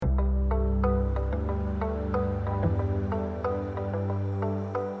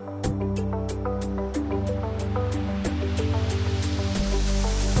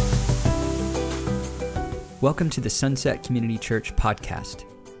Welcome to the Sunset Community Church podcast.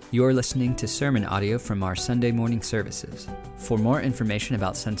 You're listening to sermon audio from our Sunday morning services. For more information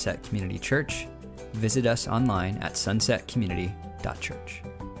about Sunset Community Church, visit us online at sunsetcommunity.church.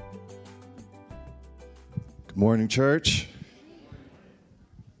 Good morning, church.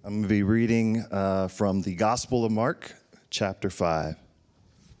 I'm going to be reading from the Gospel of Mark, chapter 5.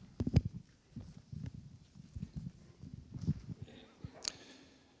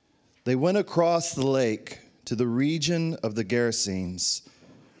 They went across the lake to the region of the Gerasenes.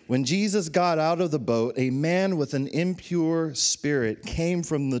 When Jesus got out of the boat, a man with an impure spirit came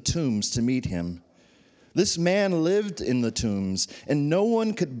from the tombs to meet him. This man lived in the tombs, and no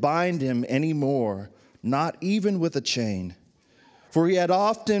one could bind him anymore, not even with a chain. For he had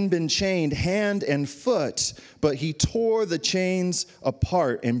often been chained hand and foot, but he tore the chains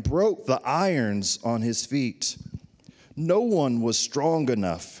apart and broke the irons on his feet. No one was strong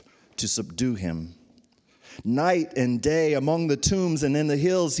enough to subdue him. Night and day among the tombs and in the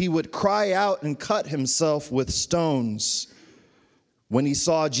hills, he would cry out and cut himself with stones. When he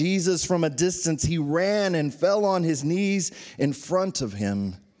saw Jesus from a distance, he ran and fell on his knees in front of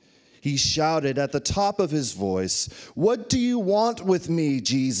him. He shouted at the top of his voice, "What do you want with me,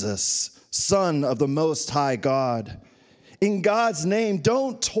 Jesus, Son of the Most High God? In God's name,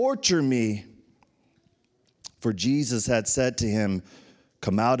 don't torture me." For Jesus had said to him,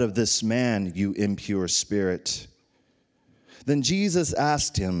 "Come out of this man, you impure spirit." Then Jesus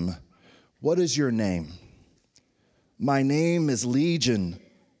asked him, "What is your name?" "My name is Legion,"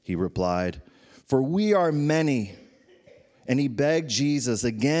 he replied, "for we are many." And he begged Jesus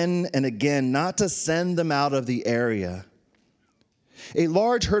again and again not to send them out of the area. A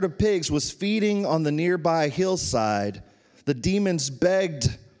large herd of pigs was feeding on the nearby hillside. The demons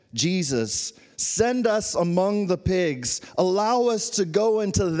begged Jesus, "Send us among the pigs. Allow us to go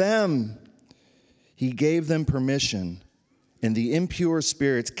into them." He gave them permission, and the impure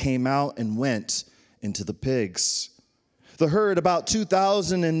spirits came out and went into the pigs. The herd, about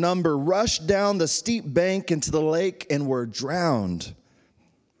 2,000 in number, rushed down the steep bank into the lake and were drowned.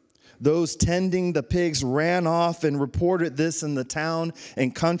 Those tending the pigs ran off and reported this in the town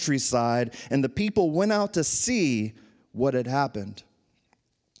and countryside, and the people went out to see what had happened.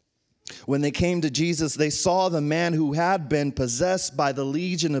 When they came to Jesus, they saw the man who had been possessed by the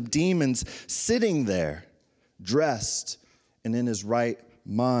legion of demons sitting there, dressed and in his right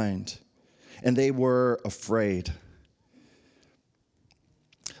mind, and they were afraid.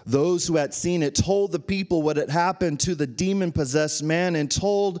 Those who had seen it told the people what had happened to the demon-possessed man and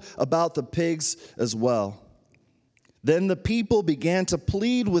told about the pigs as well. Then the people began to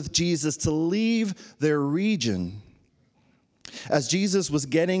plead with Jesus to leave their region. As Jesus was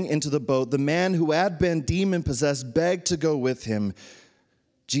getting into the boat, the man who had been demon-possessed begged to go with him.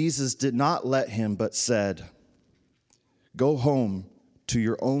 Jesus did not let him, but said, "Go home to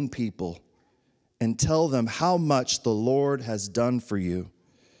your own people and tell them how much the Lord has done for you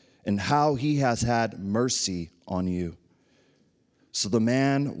and how he has had mercy on you." So the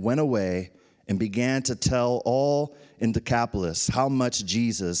man went away and began to tell all in Decapolis how much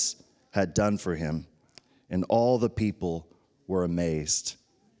Jesus had done for him, and all the people were amazed.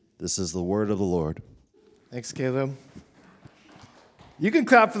 This is the word of the Lord. Thanks, Caleb. You can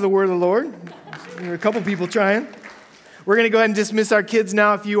clap for the word of the Lord. There are a couple people trying. We're going to go ahead and dismiss our kids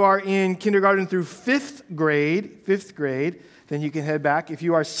now. If you are in kindergarten through fifth grade, then you can head back. If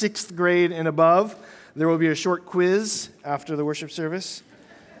you are sixth grade and above, there will be a short quiz after the worship service.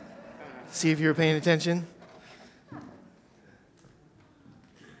 See if you're paying attention.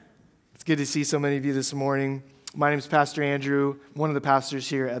 It's good to see so many of you this morning. My name is Pastor Andrew, one of the pastors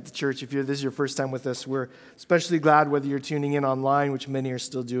here at the church. If this is your first time with us, we're especially glad whether you're tuning in online, which many are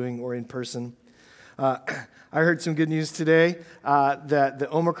still doing, or in person. I heard some good news today that the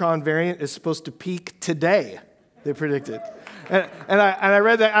Omicron variant is supposed to peak today, they predicted. And I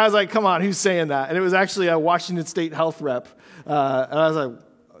read that, I was like, come on, who's saying that? And it was actually a Washington State health rep. And I was like,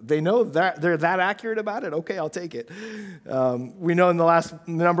 they know that they're that accurate about it? Okay, I'll take it. We know in the last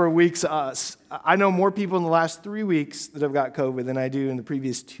number of weeks, I know more people in the last 3 weeks that have got COVID than I do in the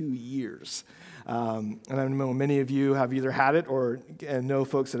previous 2 years. And I know many of you have either had it or know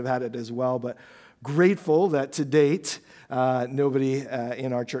folks that have had it as well. But grateful that to date, nobody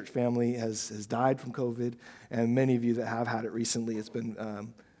in our church family has died from COVID. And many of you that have had it recently, it's been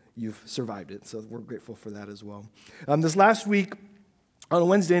you've survived it. So we're grateful for that as well. This last week, on a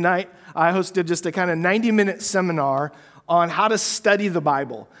Wednesday night, I hosted just a kind of 90-minute seminar on how to study the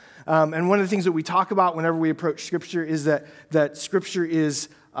Bible. And one of the things that we talk about whenever we approach Scripture is that Scripture is,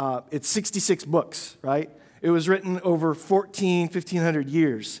 it's 66 books, right? It was written over 1,500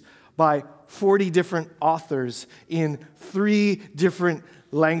 years by 40 different authors in 3 different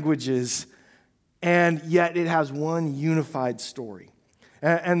languages, and yet it has one unified story.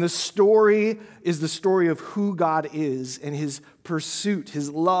 And the story is the story of who God is and his pursuit, his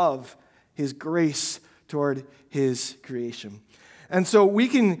love, his grace toward his creation. And so we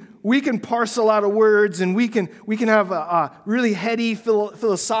can parcel out of words, and we can have really heady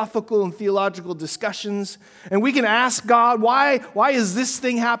philosophical and theological discussions, and we can ask God, why is this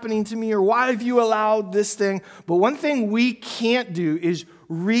thing happening to me, or why have you allowed this thing? But one thing we can't do is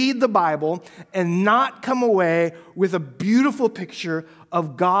read the Bible and not come away with a beautiful picture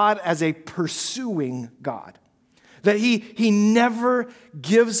of God as a pursuing God. That he never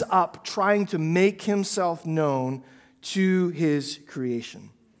gives up trying to make himself known to his creation.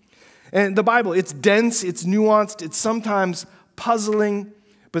 And the Bible, it's dense, it's nuanced, it's sometimes puzzling,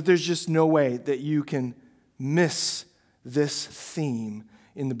 but there's just no way that you can miss this theme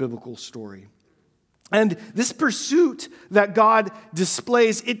in the biblical story. And this pursuit that God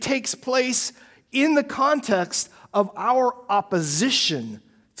displays, it takes place in the context of our opposition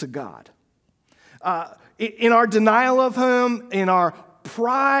to God. In our denial of him, in our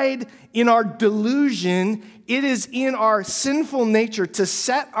pride, in our delusion, it is in our sinful nature to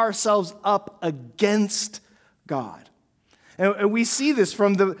set ourselves up against God. And we see this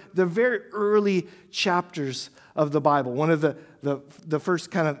from the very early chapters of the Bible. One of the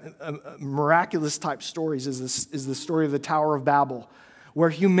first kind of miraculous type stories is the story of the Tower of Babel, where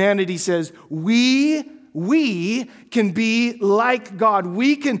humanity says, we can be like God.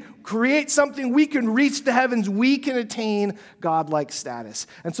 We can create something. We can reach the heavens. We can attain God-like status.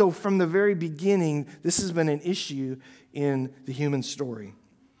 And so from the very beginning, this has been an issue in the human story.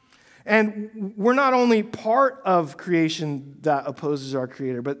 And we're not only part of creation that opposes our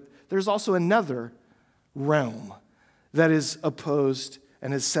Creator, but there's also another realm that is opposed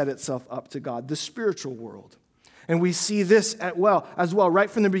and has set itself up to God, the spiritual world. And we see this as well. Right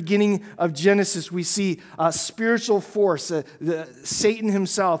from the beginning of Genesis, we see a spiritual force, Satan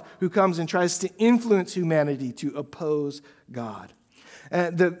himself, who comes and tries to influence humanity to oppose God.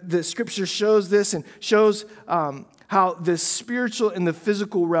 The scripture shows this and shows how the spiritual and the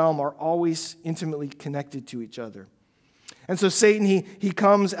physical realm are always intimately connected to each other. And so Satan, he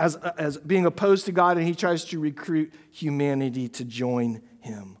comes as being opposed to God, and he tries to recruit humanity to join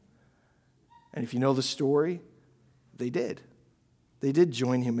him. And if you know the story, they did. They did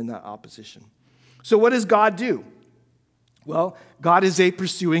join him in that opposition. So what does God do? Well, God is a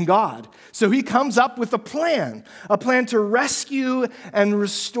pursuing God. So he comes up with a plan to rescue and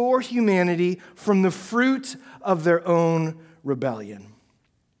restore humanity from the fruit of their own rebellion.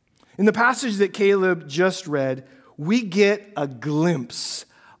 In the passage that Caleb just read, we get a glimpse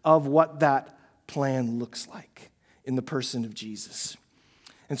of what that plan looks like in the person of Jesus.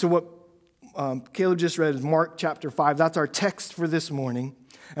 And so what Caleb just read is Mark chapter 5. That's our text for this morning.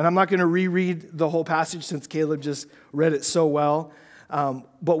 And I'm not going to reread the whole passage since Caleb just read it so well.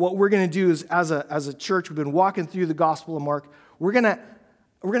 But what we're going to do is, as a church, we've been walking through the Gospel of Mark. We're going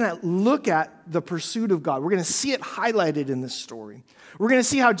to look at the pursuit of God. We're going to see it highlighted in this story. We're going to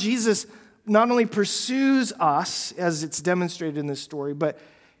see how Jesus not only pursues us, as it's demonstrated in this story, but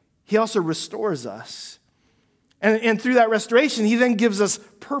he also restores us. And through that restoration, he then gives us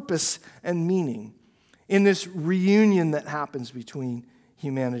purpose and meaning in this reunion that happens between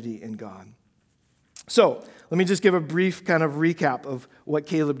humanity and God. So, let me just give a brief kind of recap of what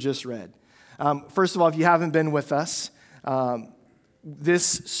Caleb just read. First of all, if you haven't been with us, this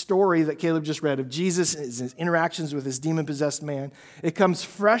story that Caleb just read of Jesus and his interactions with this demon-possessed man, it comes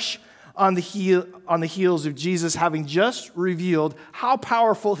fresh on the heels of Jesus having just revealed how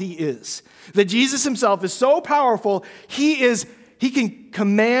powerful he is. That Jesus himself is so powerful, he can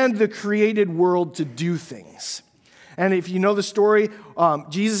command the created world to do things. And if you know the story,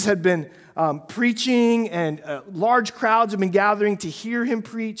 Jesus had been preaching, and large crowds have been gathering to hear him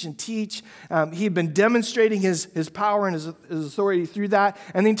preach and teach. He had been demonstrating his power and his authority through that.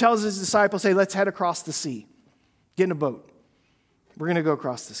 And then he tells his disciples, hey, let's head across the sea. Get in a boat. We're going to go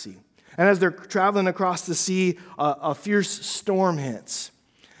across the sea. And as they're traveling across the sea, a fierce storm hits.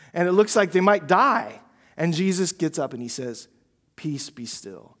 And it looks like they might die. And Jesus gets up and he says, peace be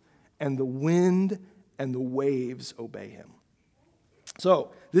still. And the wind and the waves obey him.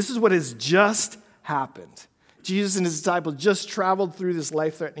 So this is what has just happened. Jesus and his disciples just traveled through this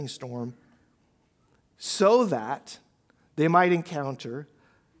life-threatening storm so that they might encounter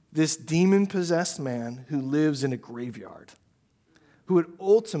this demon-possessed man who lives in a graveyard, who would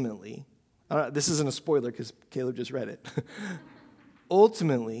ultimately, this isn't a spoiler because Caleb just read it,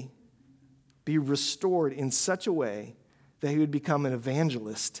 ultimately be restored in such a way that he would become an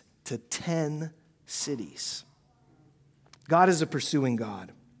evangelist to 10 cities. God is a pursuing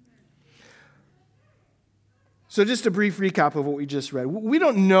God. So just a brief recap of what we just read. We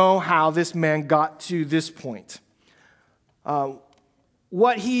don't know how this man got to this point.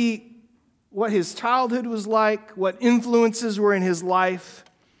 What his childhood was like, what influences were in his life.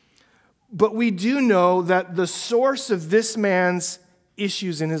 But we do know that the source of this man's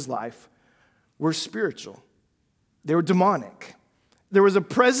issues in his life were spiritual. They were demonic. There was a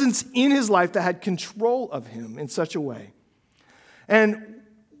presence in his life that had control of him in such a way. And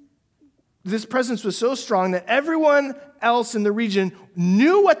this presence was so strong that everyone else in the region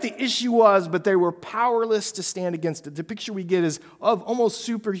knew what the issue was, but they were powerless to stand against it. The picture we get is of almost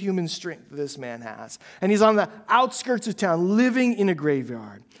superhuman strength this man has. And he's on the outskirts of town, living in a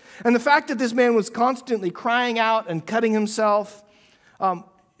graveyard. And the fact that this man was constantly crying out and cutting himself,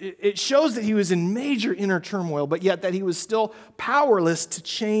 it shows that he was in major inner turmoil, but yet that he was still powerless to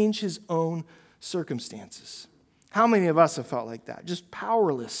change his own circumstances. How many of us have felt like that? Just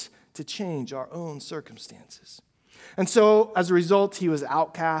powerless to change our own circumstances. And so, as a result, he was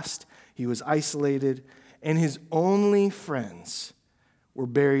outcast, he was isolated, and his only friends were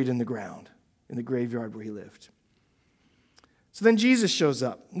buried in the ground, in the graveyard where he lived. So then Jesus shows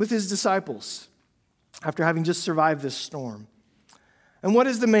up with his disciples after having just survived this storm. And what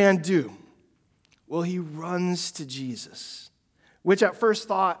does the man do? Well, he runs to Jesus, which at first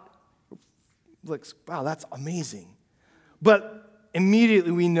thought looks, wow, that's amazing. But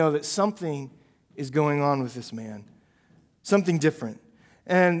immediately we know that something is going on with this man, something different.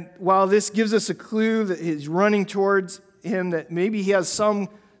 And while this gives us a clue that he's running towards him, that maybe he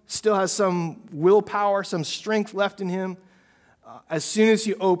still has some willpower, some strength left in him, as soon as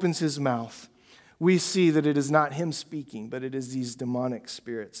he opens his mouth, we see that it is not him speaking, but it is these demonic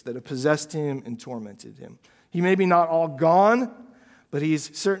spirits that have possessed him and tormented him. He may be not all gone, but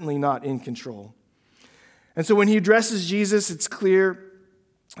he's certainly not in control. And so when he addresses Jesus, it's clear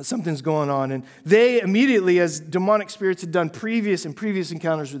that something's going on. And they immediately, as demonic spirits had done in previous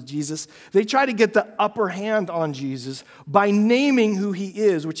encounters with Jesus, they try to get the upper hand on Jesus by naming who he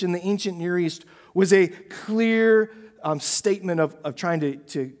is, which in the ancient Near East was a clear statement of trying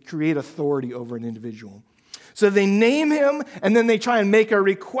to create authority over an individual. So they name him, and then they try and make a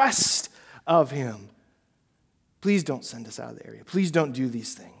request of him. Please don't send us out of the area. Please don't do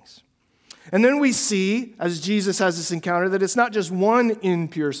these things. And then we see, as Jesus has this encounter, that it's not just one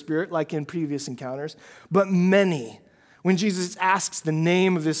impure spirit like in previous encounters, but many. When Jesus asks the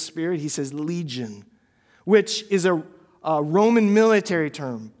name of this spirit, he says legion, which is a Roman military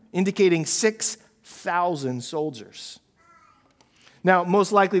term indicating 6,000 soldiers. Now,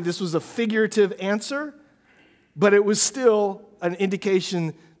 most likely this was a figurative answer, but it was still an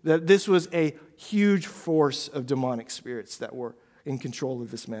indication that this was a huge force of demonic spirits that were in control of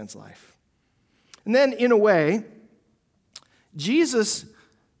this man's life. And then, in a way, Jesus,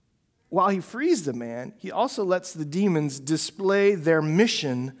 while he frees the man, he also lets the demons display their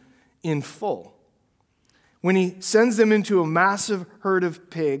mission in full. When he sends them into a massive herd of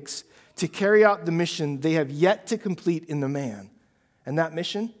pigs to carry out the mission they have yet to complete in the man. And that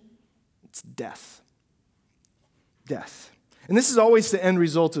mission, it's death. Death. And this is always the end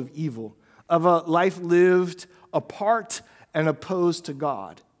result of evil, of a life lived apart and opposed to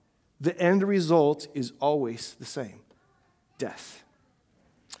God. The end result is always the same, death.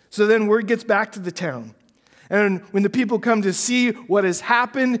 So then word gets back to the town. And when the people come to see what has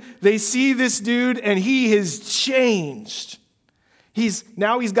happened, they see this dude and he has changed. He's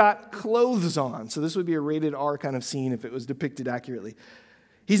got clothes on. So this would be a rated R kind of scene if it was depicted accurately.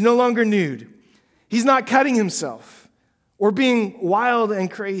 He's no longer nude. He's not cutting himself or being wild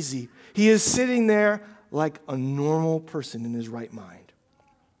and crazy. He is sitting there like a normal person in his right mind.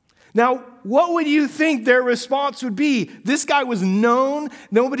 Now, what would you think their response would be? This guy was known.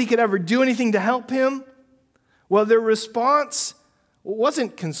 Nobody could ever do anything to help him. Well, their response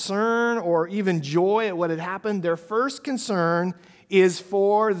wasn't concern or even joy at what had happened. Their first concern is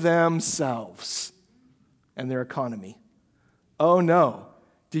for themselves and their economy. Oh no,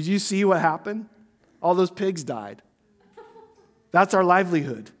 did you see what happened? All those pigs died. That's our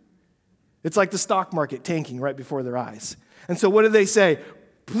livelihood. It's like the stock market tanking right before their eyes. And so what do they say?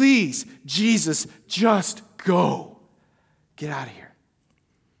 Please, Jesus, just go. Get out of here.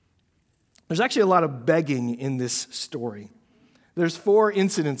 There's actually a lot of begging in this story. There's 4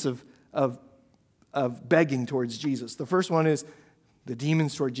 incidents of begging towards Jesus. The first one is the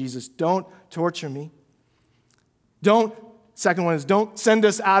demons toward Jesus. Don't torture me. Second one is don't send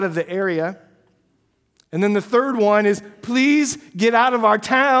us out of the area. And then the third one is please get out of our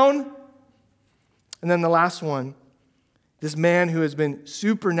town. And then the last one This man who has been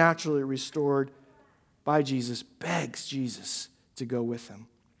supernaturally restored by Jesus begs Jesus to go with him.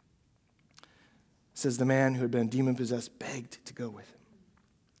 It says the man who had been demon-possessed begged to go with him.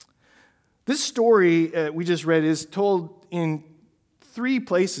 This story we just read is told in 3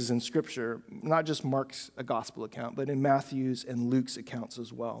 places in Scripture, not just Mark's gospel account, but in Matthew's and Luke's accounts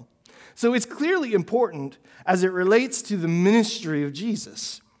as well. So it's clearly important as it relates to the ministry of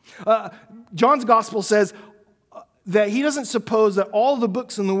Jesus. John's gospel says that he doesn't suppose that all the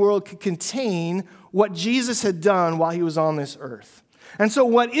books in the world could contain what Jesus had done while he was on this earth. And so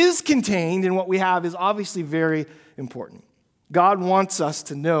what is contained in what we have is obviously very important. God wants us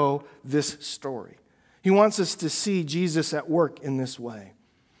to know this story. He wants us to see Jesus at work in this way.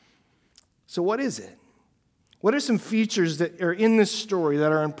 So what is it? What are some features that are in this story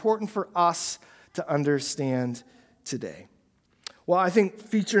that are important for us to understand today? Well, I think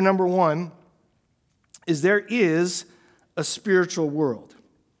feature number 1 is there is a spiritual world.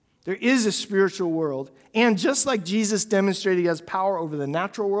 There is a spiritual world. And just like Jesus demonstrated he has power over the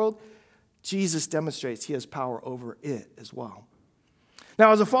natural world, Jesus demonstrates he has power over it as well.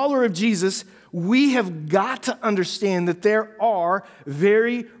 Now, as a follower of Jesus, we have got to understand that there are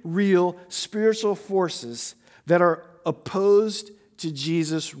very real spiritual forces that are opposed to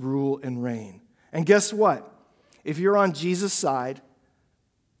Jesus' rule and reign. And guess what? If you're on Jesus' side,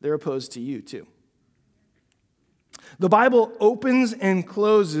 they're opposed to you too. The Bible opens and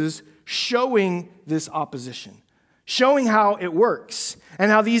closes showing this opposition, showing how it works,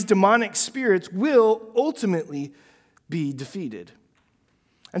 and how these demonic spirits will ultimately be defeated.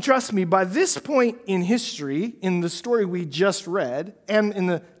 And trust me, by this point in history, in the story we just read, and in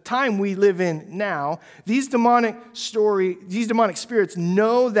the time we live in now, these demonic spirits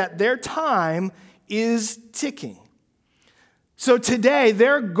know that their time is ticking. So today,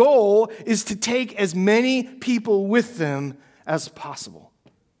 their goal is to take as many people with them as possible.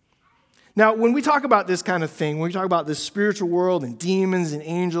 Now, when we talk about this kind of thing, when we talk about this spiritual world and demons and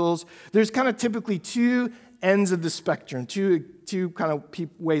angels, there's kind of typically 2 ends of the spectrum, two kind of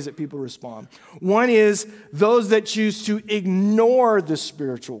ways that people respond. One is those that choose to ignore the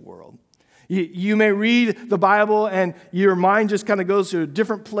spiritual world. You may read the Bible and your mind just kind of goes to a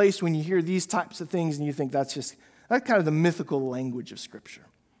different place when you hear these types of things and you think that's kind of the mythical language of Scripture.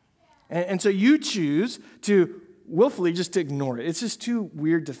 And so you choose to willfully just to ignore it. It's just too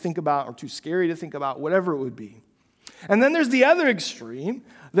weird to think about or too scary to think about, whatever it would be. And then there's the other extreme.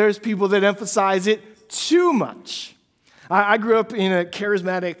 There's people that emphasize it too much. I grew up in a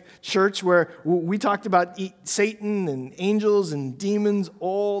charismatic church where we talked about Satan and angels and demons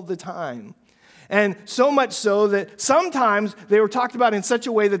all the time. And so much so that sometimes they were talked about in such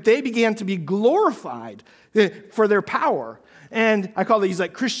a way that they began to be glorified for their power. And I call these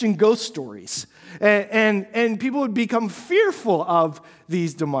like Christian ghost stories. And people would become fearful of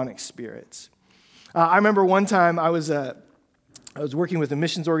these demonic spirits. I remember one time I was working with a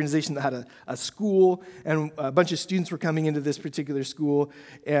missions organization that had a school, and a bunch of students were coming into this particular school,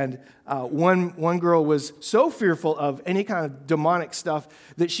 and one girl was so fearful of any kind of demonic stuff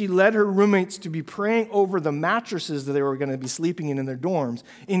that she led her roommates to be praying over the mattresses that they were going to be sleeping in their dorms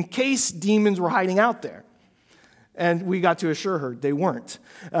in case demons were hiding out there. And we got to assure her they weren't.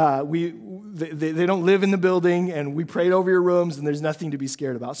 They don't live in the building, and we prayed over your rooms, and there's nothing to be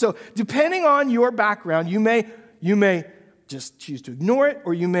scared about. So depending on your background, you may just choose to ignore it,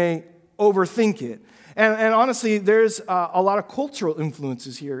 or you may overthink it. And honestly, there's a lot of cultural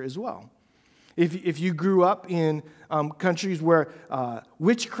influences here as well. If you grew up in countries where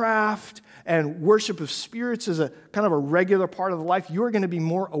witchcraft and worship of spirits is a kind of a regular part of life, you're going to be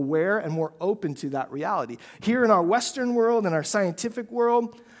more aware and more open to that reality. Here in our Western world, in our scientific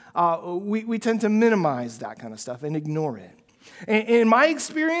world, we tend to minimize that kind of stuff and ignore it. In my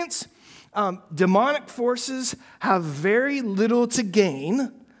experience, demonic forces have very little to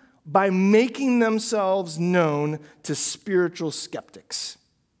gain by making themselves known to spiritual skeptics.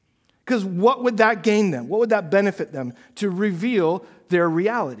 Because what would that gain them? What would that benefit them? To reveal their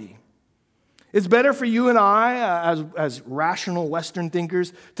reality. It's better for you and I, as rational Western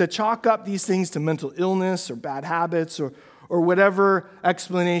thinkers, to chalk up these things to mental illness or bad habits or whatever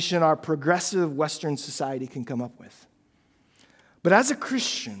explanation our progressive Western society can come up with. But as a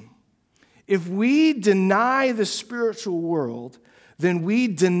Christian, if we deny the spiritual world, then we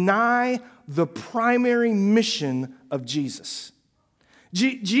deny the primary mission of Jesus.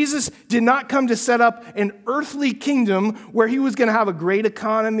 Jesus did not come to set up an earthly kingdom where he was going to have a great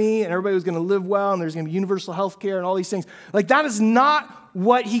economy and everybody was going to live well and there's going to be universal health care and all these things. Like, that is not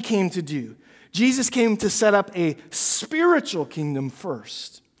what he came to do. Jesus came to set up a spiritual kingdom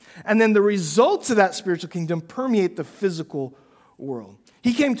first. And then the results of that spiritual kingdom permeate the physical world.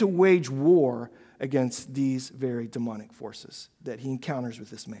 He came to wage war against these very demonic forces that he encounters with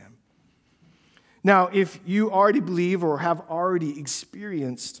this man. Now, if you already believe or have already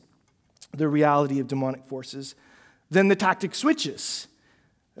experienced the reality of demonic forces, then the tactic switches.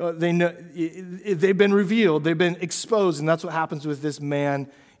 They've been revealed, they've been exposed, and that's what happens with this man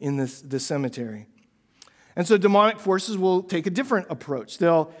in this cemetery. And so demonic forces will take a different approach.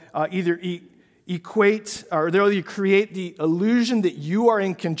 They'll either equate, or they'll either create the illusion that you are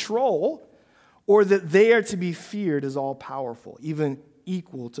in control, or that they are to be feared as all-powerful, even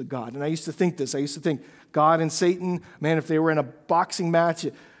equal to God. And I used to think this. I used to think God and Satan, man, if they were in a boxing match,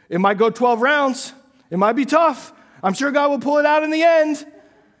 it might go 12 rounds. It might be tough. I'm sure God will pull it out in the end.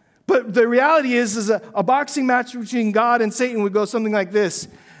 But the reality is a boxing match between God and Satan would go something like this.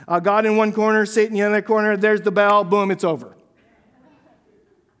 God in one corner, Satan in the other corner, there's the bell, boom, it's over.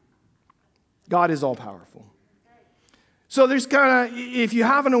 God is all-powerful. So there's kind of, if you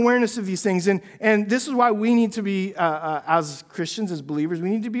have an awareness of these things, and this is why we need to be, as Christians, as believers, we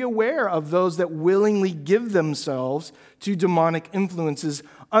need to be aware of those that willingly give themselves to demonic influences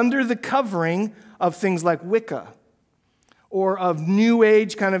under the covering of things like Wicca or of New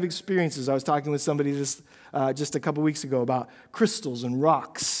Age kind of experiences. I was talking with somebody just a couple weeks ago about crystals and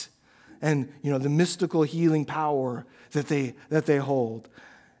rocks and the mystical healing power that they hold.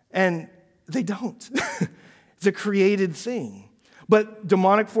 And they don't. It's a created thing. But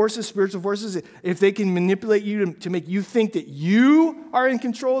demonic forces, spiritual forces, if they can manipulate you to make you think that you are in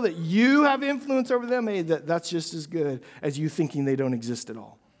control, that you have influence over them, hey, that's just as good as you thinking they don't exist at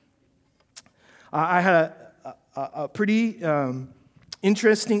all. I had a pretty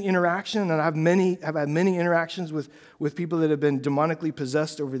interesting interaction, and I've had many interactions with people that have been demonically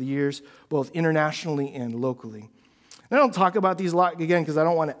possessed over the years, both internationally and locally. And I don't talk about these a lot, again, because I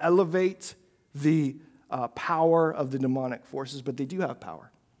don't want to elevate the power of the demonic forces, but they do have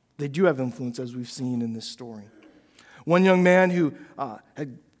power. They do have influence, as we've seen in this story. One young man who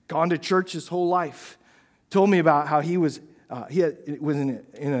had gone to church his whole life told me about how he had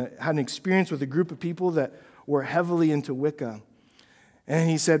an experience with a group of people that were heavily into Wicca. And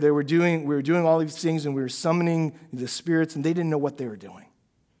he said we were doing all these things, and we were summoning the spirits, and they didn't know what they were doing.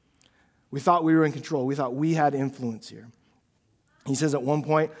 We thought we were in control. We thought we had influence here. He says at one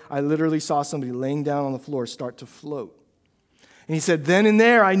point, I literally saw somebody laying down on the floor start to float. And he said, then and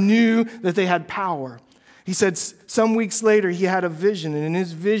there, I knew that they had power. He said some weeks later, he had a vision. And in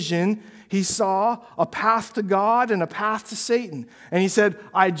his vision, he saw a path to God and a path to Satan. And he said,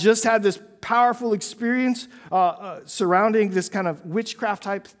 I just had this powerful experience surrounding this kind of witchcraft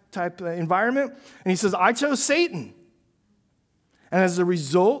type environment. And he says, I chose Satan. And as a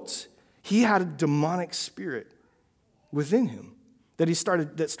result, he had a demonic spirit within him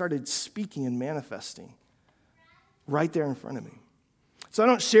that started speaking and manifesting right there in front of me. So I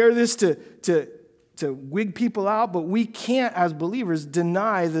don't share this to wig people out, but we can't, as believers,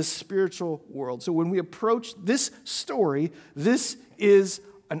 deny this spiritual world. So when we approach this story, this is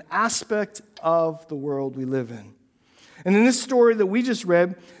an aspect of the world we live in. And in this story that we just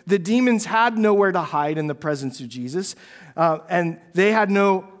read, the demons had nowhere to hide in the presence of Jesus, and they had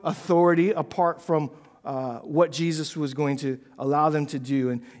no authority apart from what Jesus was going to allow them to do.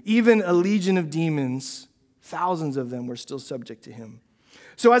 And even a legion of demons, thousands of them, were still subject to him.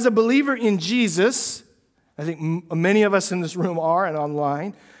 So as a believer in Jesus, I think many of us in this room are and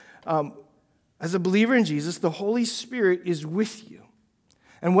online, as a believer in Jesus, the Holy Spirit is with you.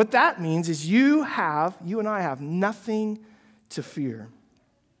 And what that means is you and I have nothing to fear.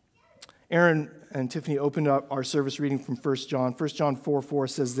 Aaron and Tiffany opened up our service reading from 1 John. 1 John 4:4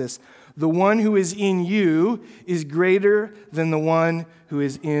 says this, the one who is in you is greater than the one who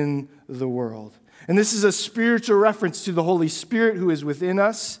is in the world. And this is a spiritual reference to the Holy Spirit who is within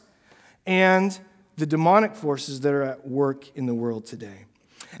us and the demonic forces that are at work in the world today.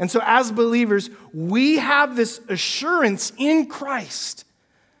 And so as believers, we have this assurance in Christ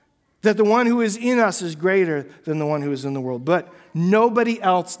that the one who is in us is greater than the one who is in the world. But nobody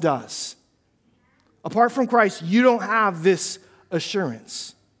else does. Apart from Christ, you don't have this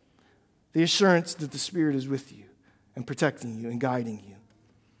assurance. The assurance that the Spirit is with you and protecting you and guiding you.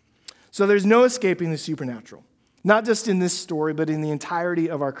 So there's no escaping the supernatural. Not just in this story, but in the entirety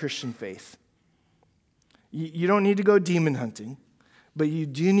of our Christian faith. You don't need to go demon hunting, but you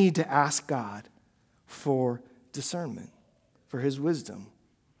do need to ask God for discernment, for his wisdom.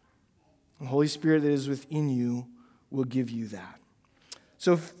 The Holy Spirit that is within you will give you that.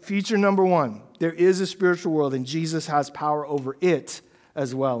 So feature number one, there is a spiritual world and Jesus has power over it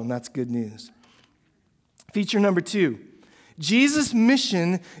as well, and that's good news. Feature number two, Jesus'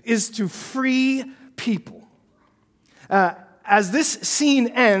 mission is to free people. As this scene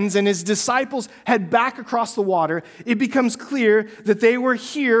ends and his disciples head back across the water, it becomes clear that they were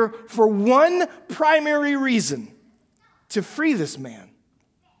here for one primary reason: to free this man.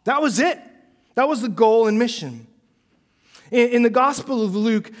 That was it. That was the goal and mission. In the Gospel of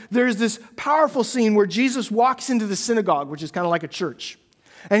Luke, there's this powerful scene where Jesus walks into the synagogue, which is kind of like a church,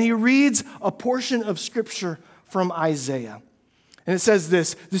 and he reads a portion of Scripture from Isaiah. And it says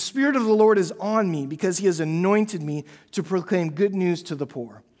this: "The Spirit of the Lord is on me because he has anointed me to proclaim good news to the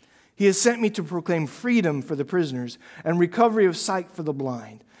poor. He has sent me to proclaim freedom for the prisoners and recovery of sight for the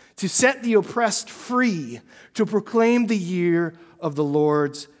blind, to set the oppressed free, to proclaim the year of the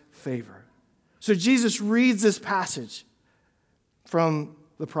Lord's favor." So Jesus reads this passage from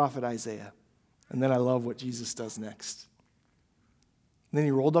the prophet Isaiah. And then I love what Jesus does next. And then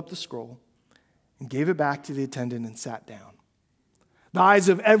he rolled up the scroll and gave it back to the attendant and sat down. The eyes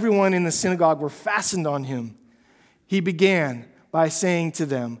of everyone in the synagogue were fastened on him. He began by saying to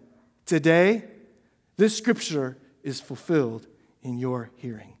them, "Today, this scripture is fulfilled in your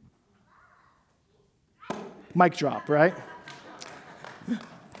hearing." Mic drop, right?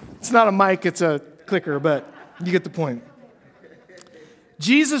 It's not a mic, it's a clicker, but you get the point.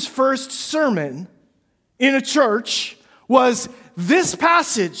 Jesus' first sermon in a church was this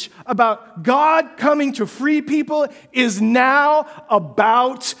passage about God coming to free people is now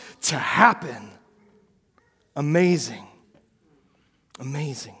about to happen. Amazing.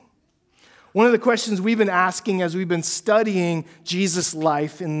 Amazing. One of the questions we've been asking as we've been studying Jesus'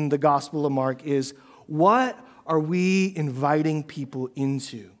 life in the Gospel of Mark is, what are we inviting people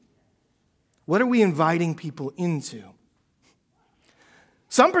into? What are we inviting people into?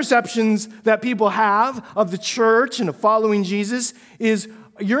 Some perceptions that people have of the church and of following Jesus is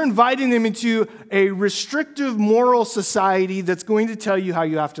you're inviting them into a restrictive moral society that's going to tell you how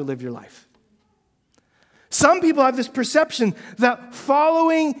you have to live your life. Some people have this perception that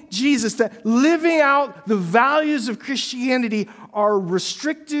following Jesus, that living out the values of Christianity are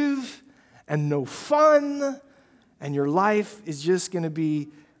restrictive and no fun, and your life is just going to be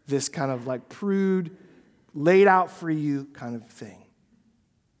this kind of like prude, laid out for you kind of thing.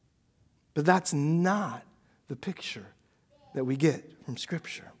 But that's not the picture that we get from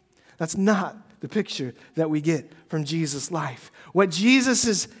Scripture. That's not the picture that we get from Jesus' life. What Jesus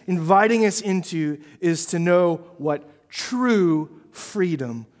is inviting us into is to know what true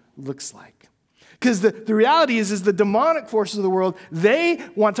freedom looks like. Because the reality is the demonic forces of the world, they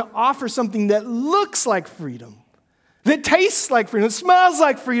want to offer something that looks like freedom, that tastes like freedom, that smells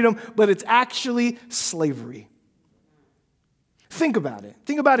like freedom, but it's actually slavery. Think about it.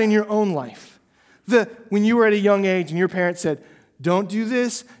 Think about it in your own life. When you were at a young age and your parents said, "Don't do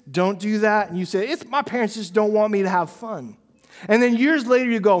this, don't do that," and you said, "My parents just don't want me to have fun." And then years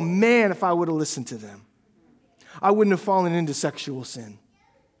later you go, "Man, if I would have listened to them, I wouldn't have fallen into sexual sin.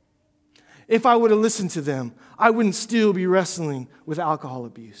 If I would have listened to them, I wouldn't still be wrestling with alcohol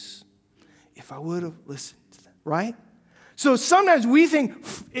abuse. If I would have listened to them," right? So sometimes we think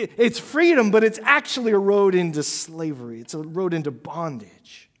it's freedom, but it's actually a road into slavery. It's a road into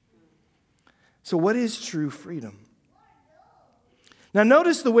bondage. So what is true freedom? Now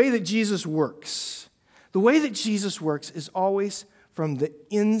notice the way that Jesus works. The way that Jesus works is always from the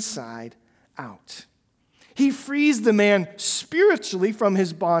inside out. He frees the man spiritually from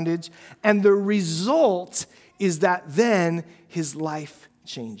his bondage, and the result is that then his life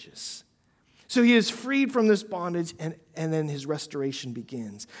changes. So he is freed from this bondage, and then his restoration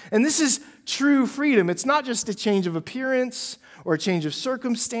begins. And this is true freedom. It's not just a change of appearance or a change of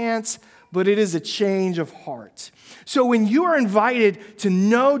circumstance, but it is a change of heart. So when you are invited to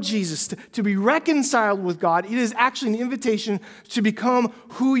know Jesus, to be reconciled with God, it is actually an invitation to become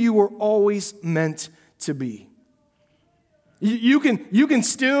who you were always meant to be. You can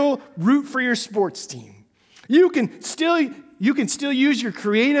still root for your sports team. You can still use your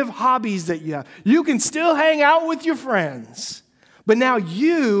creative hobbies that you have. You can still hang out with your friends. But now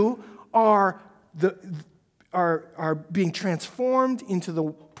you are being transformed into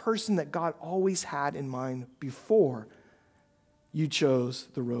the person that God always had in mind before you chose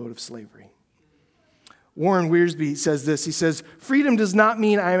the road of slavery. Warren Wiersbe says this. He says, "Freedom does not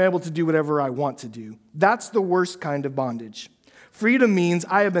mean I am able to do whatever I want to do. That's the worst kind of bondage. Freedom means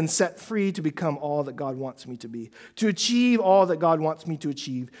I have been set free to become all that God wants me to be, to achieve all that God wants me to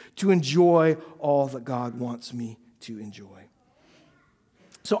achieve, to enjoy all that God wants me to enjoy."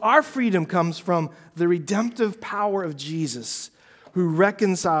 So our freedom comes from the redemptive power of Jesus, who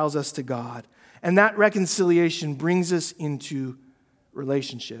reconciles us to God. And that reconciliation brings us into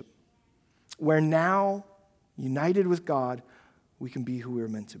relationship, where now united with God, we can be who we're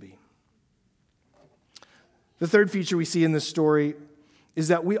meant to be. The third feature we see in this story is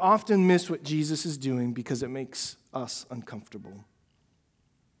that we often miss what Jesus is doing because it makes us uncomfortable.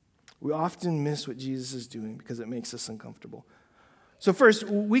 We often miss what Jesus is doing because it makes us uncomfortable. So first,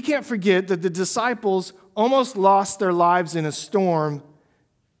 we can't forget that the disciples almost lost their lives in a storm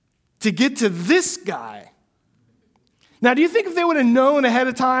to get to this guy. Now, do you think if they would have known ahead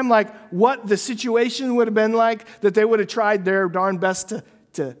of time, like, what the situation would have been like, that they would have tried their darn best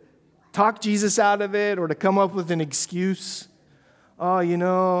to talk Jesus out of it or to come up with an excuse? Oh, I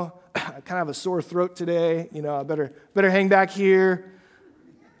kind of have a sore throat today. I better hang back here.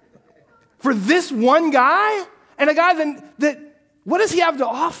 For this one guy, and a guy that what does he have to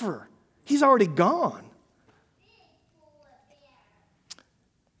offer? He's already gone.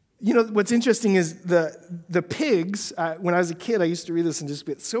 What's interesting is the pigs, when I was a kid, I used to read this and just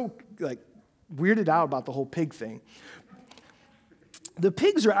get so weirded out about the whole pig thing. The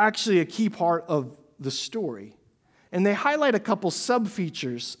pigs are actually a key part of the story. And they highlight a couple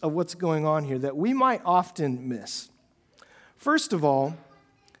sub-features of what's going on here that we might often miss. First of all,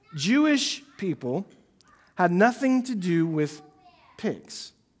 Jewish people had nothing to do with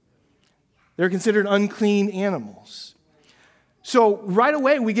pigs. They're considered unclean animals. So right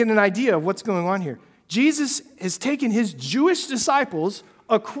away, we get an idea of what's going on here. Jesus has taken his Jewish disciples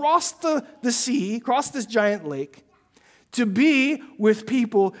across the sea, across this giant lake, to be with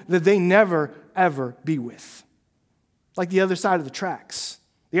people that they never, ever be with. Like the other side of the tracks,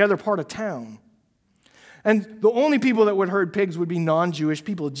 the other part of town. And the only people that would herd pigs would be non-Jewish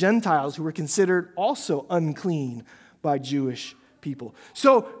people, Gentiles, who were considered also unclean by Jewish people.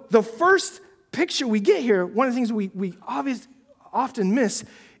 So the first picture we get here, one of the things we often miss,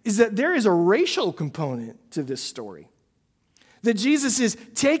 is that there is a racial component to this story. That Jesus is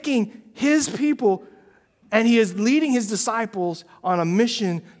taking his people and he is leading his disciples on a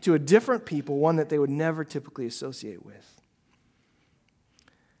mission to a different people, one that they would never typically associate with.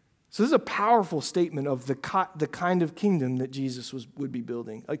 So this is a powerful statement of the kind of kingdom that Jesus would be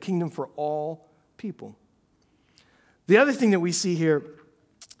building, a kingdom for all people. The other thing that we see here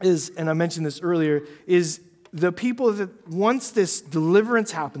is, and I mentioned this earlier, is the people that once this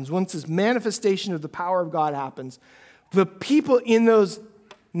deliverance happens, once this manifestation of the power of God happens, the people in those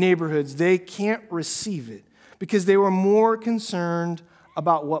neighborhoods, they can't receive it because they were more concerned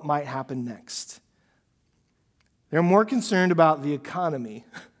about what might happen next. They're more concerned about the economy,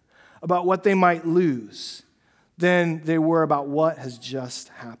 about what they might lose, than they were about what has just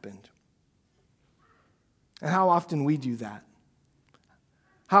happened. And how often we do that.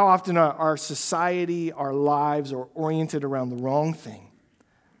 How often our society, our lives are oriented around the wrong thing,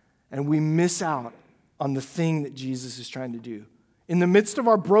 and we miss out on the thing that Jesus is trying to do. In the midst of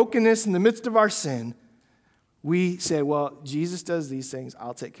our brokenness, in the midst of our sin, we say, well, Jesus does these things,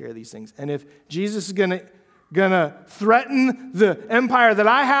 I'll take care of these things. And if Jesus is going to threaten the empire that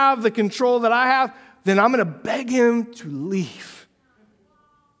I have, the control that I have, then I'm going to beg him to leave.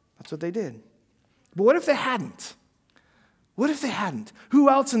 That's what they did. But what if they hadn't? What if they hadn't? Who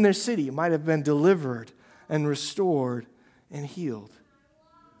else in their city might have been delivered and restored and healed?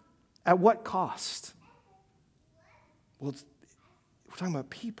 At what cost? Well, we're talking about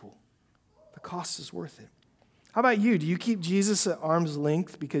people. The cost is worth it. How about you? Do you keep Jesus at arm's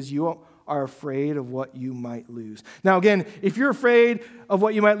length because you are afraid of what you might lose? Now, again, if you're afraid of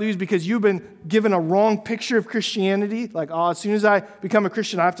what you might lose because you've been given a wrong picture of Christianity, like, as soon as I become a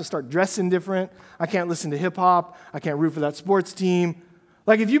Christian, I have to start dressing different. I can't listen to hip-hop. I can't root for that sports team.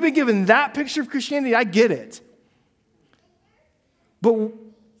 Like, if you've been given that picture of Christianity, I get it. But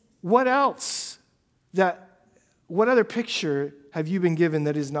what else? What other picture have you been given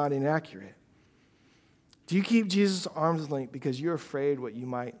that is not inaccurate? Do you keep Jesus' arm's length because you're afraid what you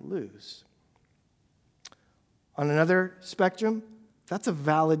might lose? On another spectrum, that's a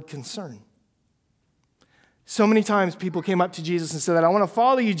valid concern. So many times people came up to Jesus and said, I want to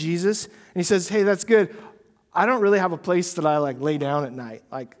follow you, Jesus. And he says, hey, that's good. I don't really have a place that I lay down at night.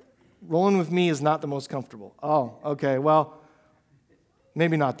 Rolling with me is not the most comfortable. Oh, okay, well,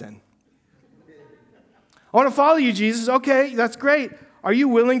 maybe not then. I want to follow you, Jesus. Okay, that's great. Are you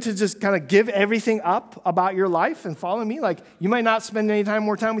willing to just kind of give everything up about your life and follow me? You might not spend any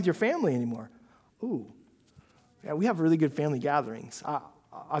more time with your family anymore. Ooh, yeah, we have really good family gatherings.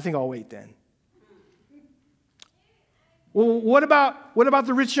 I think I'll wait then. Well, what about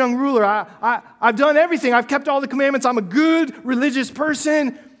the rich young ruler? I've done everything. I've kept all the commandments. I'm a good religious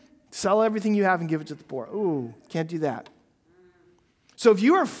person. Sell everything you have and give it to the poor. Ooh, can't do that. So if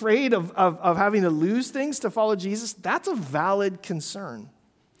you're afraid of having to lose things to follow Jesus, that's a valid concern.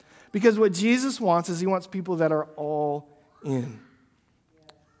 Because what Jesus wants is he wants people that are all in,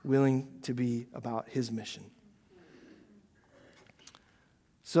 willing to be about his mission.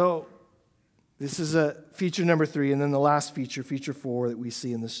 So this is feature number 3, and then the last feature 4 that we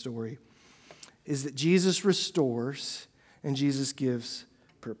see in this story, is that Jesus restores and Jesus gives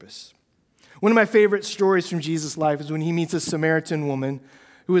purpose. One of my favorite stories from Jesus' life is when he meets a Samaritan woman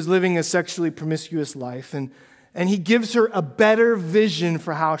who is living a sexually promiscuous life, and he gives her a better vision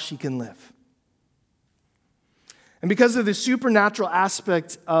for how she can live. And because of the supernatural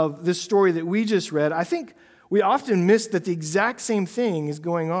aspect of this story that we just read, I think we often miss that the exact same thing is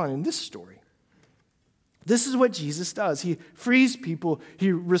going on in this story. This is what Jesus does. He frees people,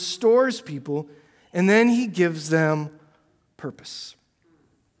 he restores people, and then he gives them purpose.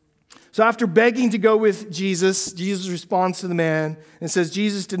 So after begging to go with Jesus, Jesus responds to the man and says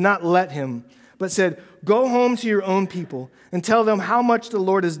Jesus did not let him, but said, "Go home to your own people and tell them how much the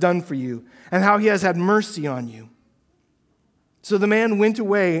Lord has done for you and how he has had mercy on you." So the man went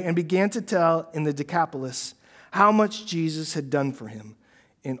away and began to tell in the Decapolis how much Jesus had done for him,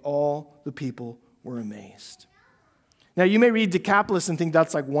 and all the people were amazed. Now, you may read Decapolis and think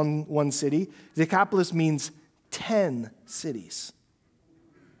that's like one city. Decapolis means 10 cities.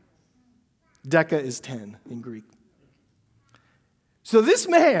 Deca is 10 in Greek. So this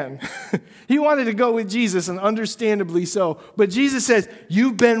man, he wanted to go with Jesus, and understandably so. But Jesus says,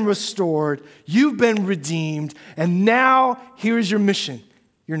 you've been restored, you've been redeemed, and now here's your mission.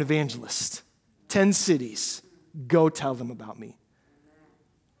 You're an evangelist. 10 cities. Go tell them about me.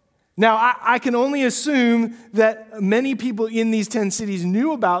 Now, I can only assume that many people in these 10 cities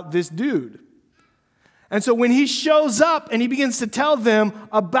knew about this dude. And so when he shows up and he begins to tell them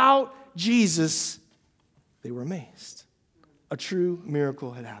about Jesus, they were amazed. A true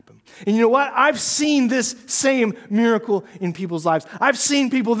miracle had happened. And you know what? I've seen this same miracle in people's lives. I've seen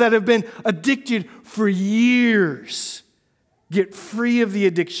people that have been addicted for years get free of the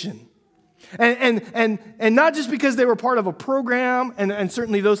addiction. And not just because they were part of a program, and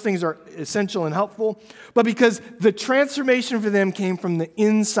certainly those things are essential and helpful, but because the transformation for them came from the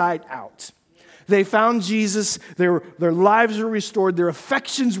inside out. They found Jesus, their lives were restored, their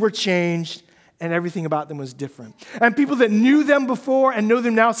affections were changed, and everything about them was different. And people that knew them before and know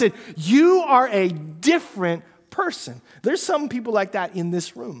them now said, you are a different person. There's some people like that in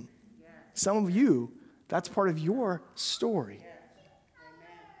this room. Some of you, that's part of your story.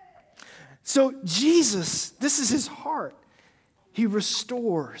 So Jesus, this is his heart. He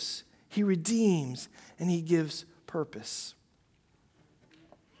restores, he redeems, and he gives purpose.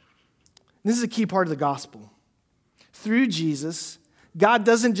 This is a key part of the gospel. Through Jesus, God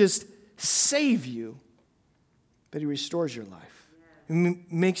doesn't just save you, but he restores your life. He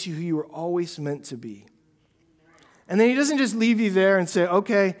makes you who you were always meant to be. And then he doesn't just leave you there and say,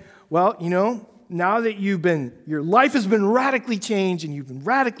 okay, well, you know, now that your life has been radically changed and you've been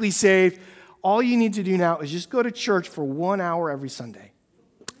radically saved, all you need to do now is just go to church for 1 hour every Sunday.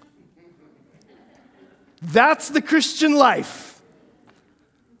 That's the Christian life.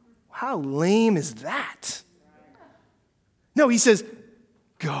 How lame is that? No, he says,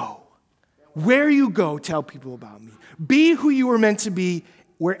 go. Where you go, tell people about me. Be who you were meant to be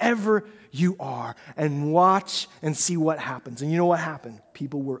wherever you are, and watch and see what happens. And you know what happened?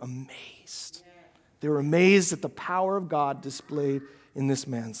 People were amazed. They were amazed at the power of God displayed in this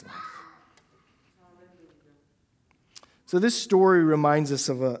man's life. So this story reminds us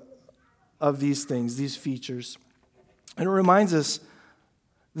of these things, these features. And it reminds us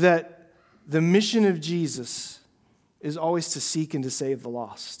that the mission of Jesus is always to seek and to save the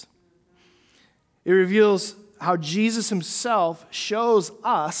lost. It reveals how Jesus himself shows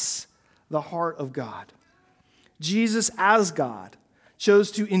us the heart of God. Jesus, as God,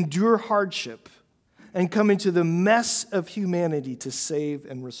 chose to endure hardship and come into the mess of humanity to save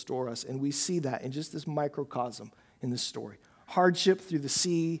and restore us. And we see that in just this microcosm in this story. Hardship through the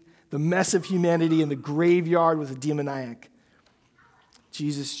sea, the mess of humanity in the graveyard with a demoniac.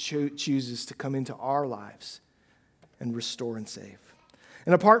 Jesus chooses to come into our lives and restore and save.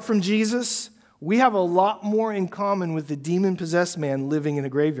 And apart from Jesus, we have a lot more in common with the demon-possessed man living in a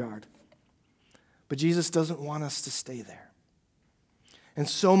graveyard. But Jesus doesn't want us to stay there. And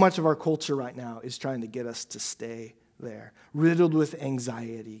so much of our culture right now is trying to get us to stay there, riddled with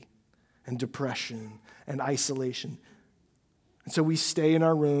anxiety and depression and isolation. And so we stay in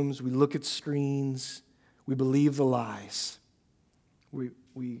our rooms, we look at screens, we believe the lies.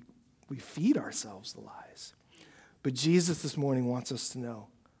 We feed ourselves the lies. But Jesus this morning wants us to know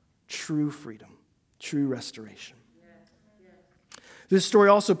true freedom, true restoration. This story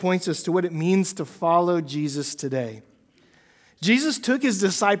also points us to what it means to follow Jesus today. Jesus took his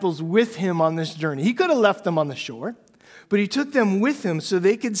disciples with him on this journey. He could have left them on the shore, but he took them with him so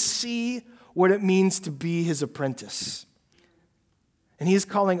they could see what it means to be his apprentice. And he is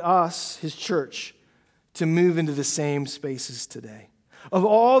calling us, his church, to move into the same spaces today. Of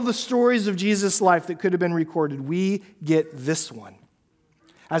all the stories of Jesus' life that could have been recorded, we get this one.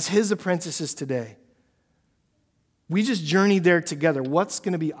 As his apprentices today, we just journeyed there together. What's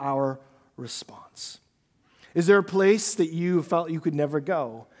going to be our response? Is there a place that you felt you could never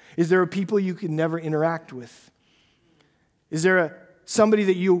go? Is there a people you could never interact with? Is there somebody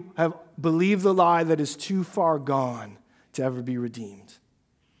that you have believed the lie that is too far gone to ever be redeemed?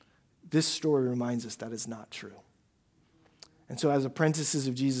 This story reminds us that is not true. And so as apprentices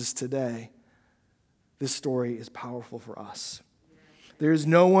of Jesus today, this story is powerful for us. There is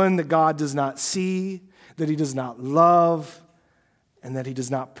no one that God does not see, that he does not love, and that he does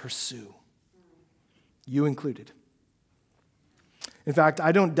not pursue. You included. In fact,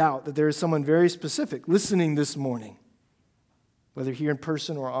 I don't doubt that there is someone very specific listening this morning, whether here in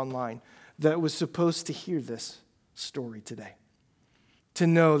person or online, that was supposed to hear this story today. To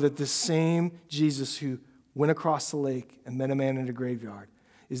know that the same Jesus who went across the lake and met a man in a graveyard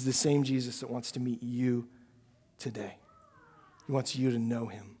is the same Jesus that wants to meet you today. He wants you to know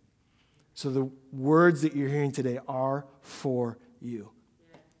him. So the words that you're hearing today are for you.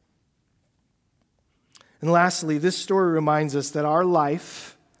 And lastly, this story reminds us that our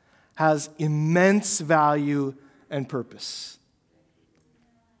life has immense value and purpose.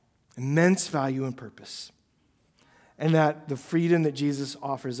 Immense value and purpose. And that the freedom that Jesus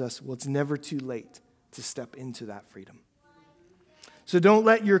offers us, well, it's never too late to step into that freedom. So don't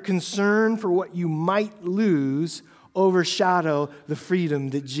let your concern for what you might lose overshadow the freedom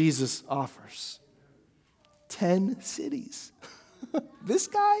that Jesus offers. 10 cities. This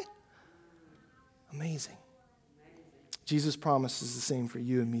guy? Amazing. Jesus promises the same for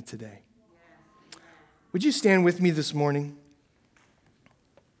you and me today. Would you stand with me this morning?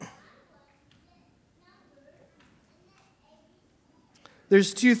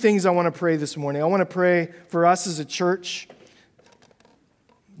 There's two things I want to pray this morning. I want to pray for us as a church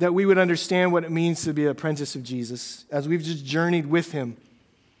that we would understand what it means to be an apprentice of Jesus as we've just journeyed with him.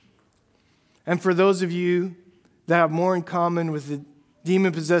 And for those of you that have more in common with the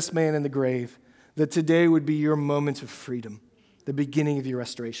demon-possessed man in the grave, that today would be your moment of freedom, the beginning of your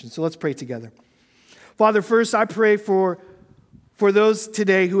restoration. So let's pray together. Father, first I pray for those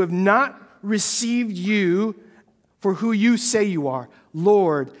today who have not received you for who you say you are,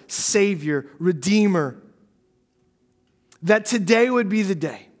 Lord, Savior, Redeemer, that today would be the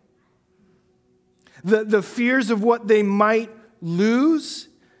day. The fears of what they might lose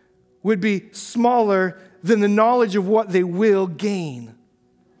would be smaller than the knowledge of what they will gain.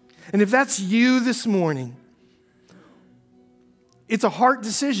 And if that's you this morning, it's a heart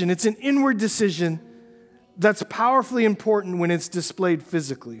decision. It's an inward decision that's powerfully important when it's displayed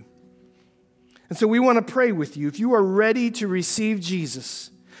physically. And so we want to pray with you. If you are ready to receive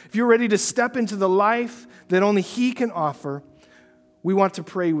Jesus, if you're ready to step into the life that only he can offer, we want to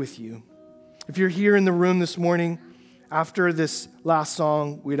pray with you. If you're here in the room this morning, after this last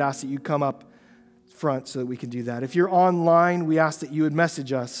song, we'd ask that you come up front so that we can do that. If you're online, we ask that you would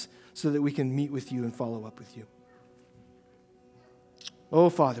message us so that we can meet with you and follow up with you. Oh,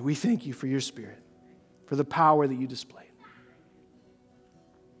 Father, we thank you for your Spirit, for the power that you displayed.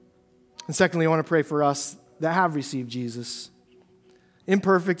 And secondly, I want to pray for us that have received Jesus,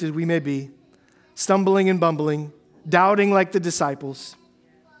 imperfect as we may be, stumbling and bumbling, doubting like the disciples.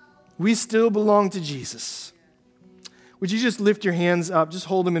 We still belong to Jesus. Would you just lift your hands up? Just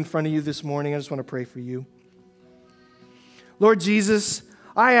hold them in front of you this morning. I just want to pray for you. Lord Jesus,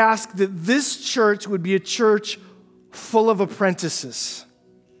 I ask that this church would be a church full of apprentices.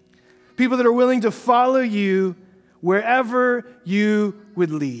 People that are willing to follow you wherever you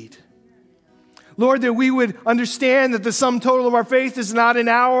would lead. Lord, that we would understand that the sum total of our faith is not an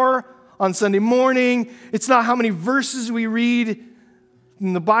hour on Sunday morning. It's not how many verses we read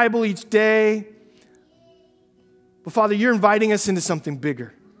in the Bible each day. But Father, you're inviting us into something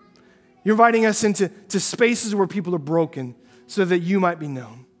bigger. You're inviting us into spaces where people are broken so that you might be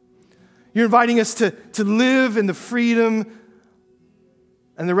known. You're inviting us to live in the freedom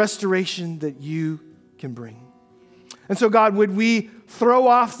and the restoration that you can bring. And so, God, would we throw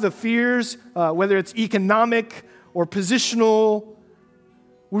off the fears, whether it's economic or positional?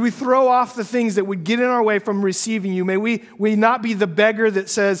 Would we throw off the things that would get in our way from receiving you? May we not be the beggar that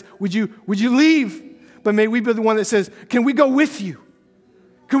says, would you leave? But may we be the one that says, can we go with you?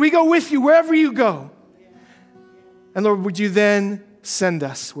 Can we go with you wherever you go? And Lord, would you then send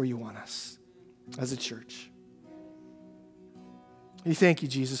us where you want us as a church? We thank you,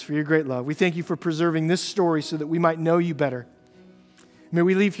 Jesus, for your great love. We thank you for preserving this story so that we might know you better. May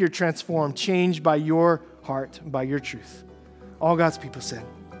we leave here transformed, changed by your heart, by your truth. All God's people said,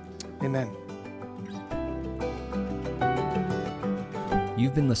 amen.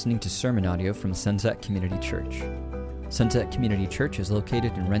 You've been listening to sermon audio from Sunset Community Church. Sunset Community Church is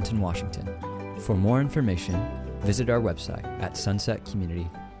located in Renton, Washington. For more information, visit our website at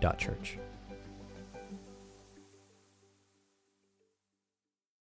sunsetcommunity.church.